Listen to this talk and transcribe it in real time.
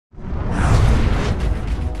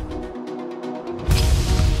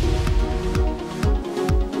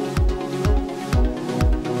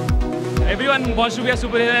everyone wants to be a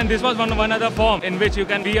superhero, and this was one other form in which you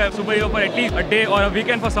can be a superhero for at least a day or a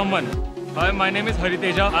weekend for someone. Hi, my name is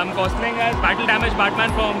Hariteja. I'm cosplaying as Battle Damage Batman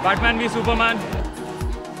from Batman v Superman.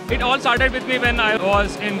 It all started with me when I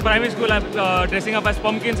was in primary school, dressing up as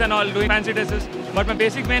pumpkins and all, doing fancy dresses. But my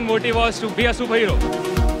basic main motive was to be a superhero.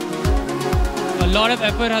 A lot of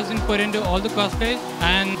effort has been put into all the cosplays,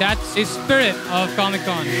 and that's the spirit of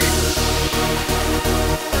Comic-Con.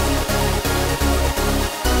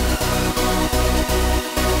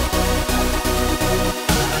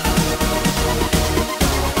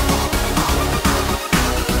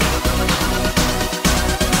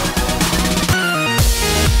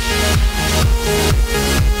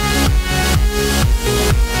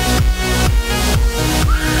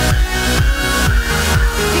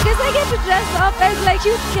 Dress up as like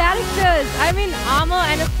cute characters. I'm in armor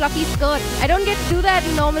and a fluffy skirt. I don't get to do that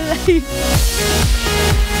in normal life.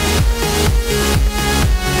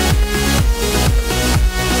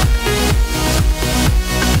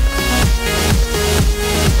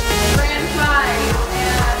 Grand prize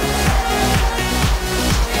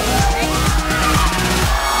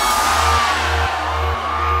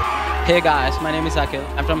Hey guys, my name is Akhil.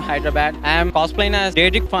 I'm from Hyderabad. I'm cosplaying as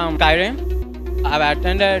Daedric from Skyrim. I've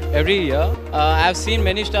attended every year. I've seen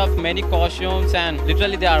many stuff, many costumes, and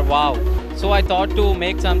literally they are wow. So I thought to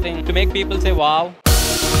make something to make people say wow.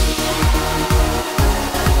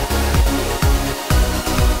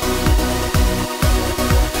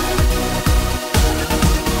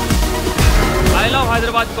 I love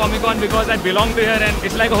Hyderabad Comic-Con because I belong to here and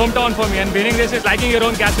it's like a hometown for me, and winning this is liking your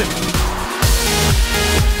own castle.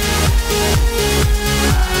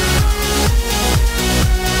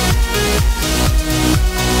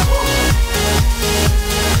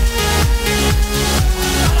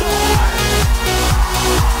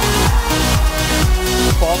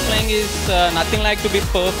 Cosplaying is nothing like to be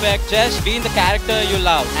perfect. Just be in the character you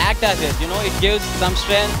love. Act as it. It gives some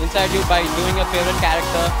strength inside you by doing your favorite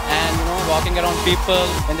character and walking around people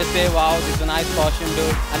when they say, wow, this is a nice costume,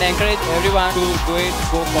 dude. And I encourage everyone to do it,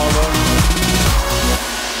 go forward.